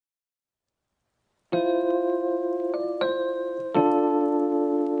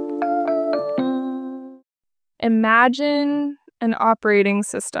Imagine an operating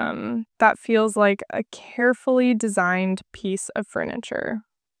system that feels like a carefully designed piece of furniture.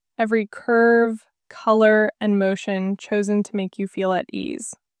 Every curve, color, and motion chosen to make you feel at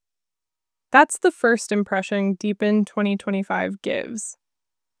ease. That's the first impression Deepin 2025 gives.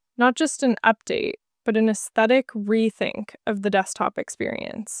 Not just an update, but an aesthetic rethink of the desktop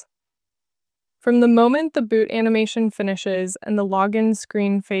experience. From the moment the boot animation finishes and the login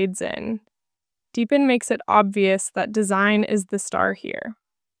screen fades in, Deepin makes it obvious that design is the star here.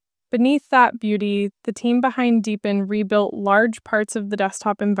 Beneath that beauty, the team behind Deepin rebuilt large parts of the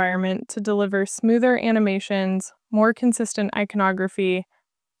desktop environment to deliver smoother animations, more consistent iconography,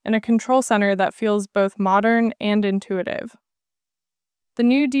 and a control center that feels both modern and intuitive. The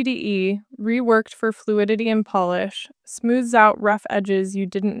new DDE, reworked for fluidity and polish, smooths out rough edges you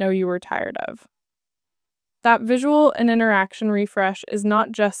didn't know you were tired of. That visual and interaction refresh is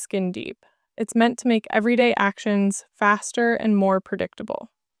not just skin deep. It's meant to make everyday actions faster and more predictable.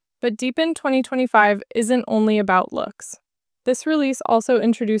 But Deepin 2025 isn't only about looks. This release also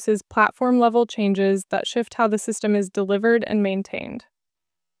introduces platform-level changes that shift how the system is delivered and maintained.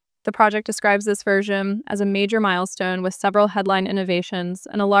 The project describes this version as a major milestone with several headline innovations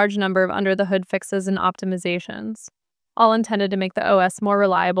and a large number of under-the-hood fixes and optimizations, all intended to make the OS more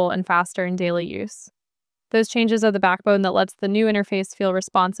reliable and faster in daily use. Those changes are the backbone that lets the new interface feel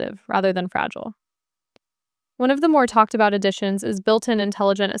responsive rather than fragile. One of the more talked about additions is built-in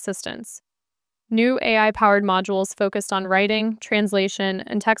intelligent assistants. New AI-powered modules focused on writing, translation,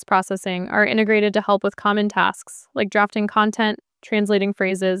 and text processing are integrated to help with common tasks like drafting content, translating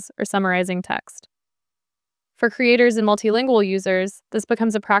phrases, or summarizing text. For creators and multilingual users, this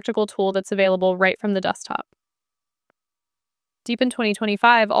becomes a practical tool that's available right from the desktop. Deepin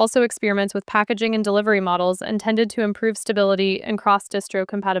 2025 also experiments with packaging and delivery models intended to improve stability and cross-distro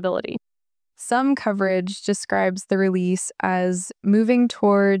compatibility. Some coverage describes the release as moving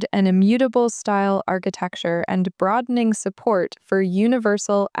toward an immutable style architecture and broadening support for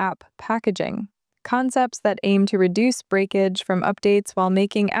universal app packaging, concepts that aim to reduce breakage from updates while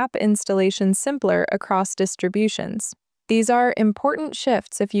making app installation simpler across distributions. These are important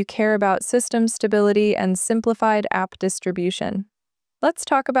shifts if you care about system stability and simplified app distribution. Let's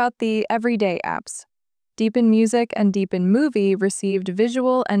talk about the everyday apps. Deepin Music and Deepin Movie received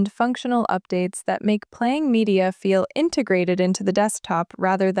visual and functional updates that make playing media feel integrated into the desktop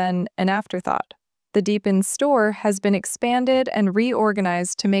rather than an afterthought. The Deepin Store has been expanded and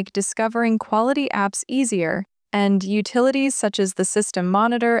reorganized to make discovering quality apps easier, and utilities such as the System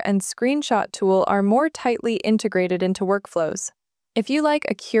Monitor and Screenshot tool are more tightly integrated into workflows. If you like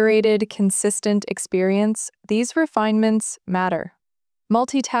a curated, consistent experience, these refinements matter.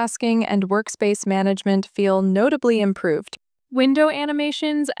 Multitasking and workspace management feel notably improved. Window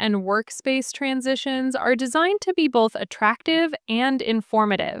animations and workspace transitions are designed to be both attractive and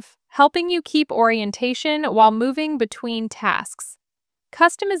informative, helping you keep orientation while moving between tasks.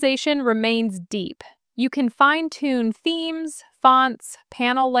 Customization remains deep. You can fine-tune themes, fonts,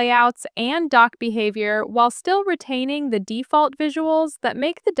 panel layouts, and dock behavior while still retaining the default visuals that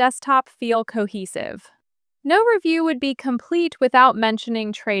make the desktop feel cohesive. No review would be complete without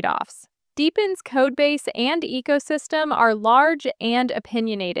mentioning trade-offs. Deepin's codebase and ecosystem are large and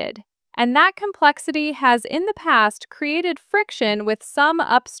opinionated, and that complexity has in the past created friction with some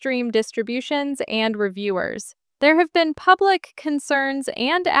upstream distributions and reviewers. There have been public concerns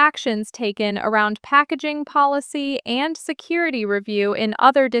and actions taken around packaging policy and security review in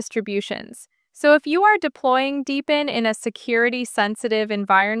other distributions. So if you are deploying Deepin in a security-sensitive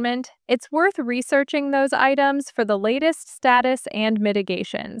environment, it's worth researching those items for the latest status and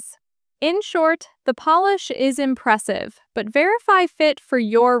mitigations. In short, the polish is impressive, but verify fit for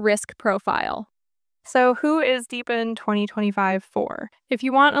your risk profile. So who is Deepin 2025 for? If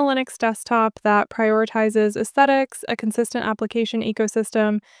you want a Linux desktop that prioritizes aesthetics, a consistent application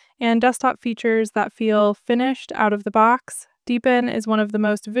ecosystem, and desktop features that feel finished out of the box, Deepin is one of the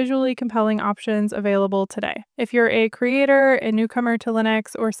most visually compelling options available today. If you're a creator, a newcomer to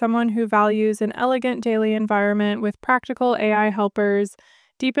Linux, or someone who values an elegant daily environment with practical AI helpers,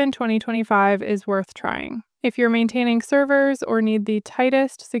 Deepin 2025 is worth trying. If you're maintaining servers or need the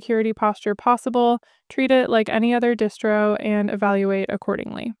tightest security posture possible, treat it like any other distro and evaluate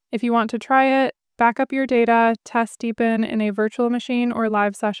accordingly. If you want to try it, back up your data, test Deepin in a virtual machine or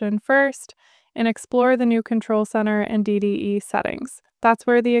live session first, and explore the new control center and DDE settings. That's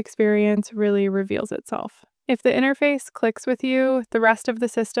where the experience really reveals itself. If the interface clicks with you, the rest of the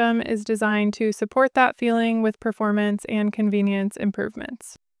system is designed to support that feeling with performance and convenience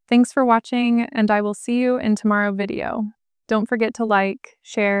improvements. Thanks for watching, and I will see you in tomorrow's video. Don't forget to like,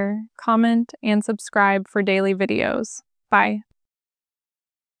 share, comment, and subscribe for daily videos. Bye.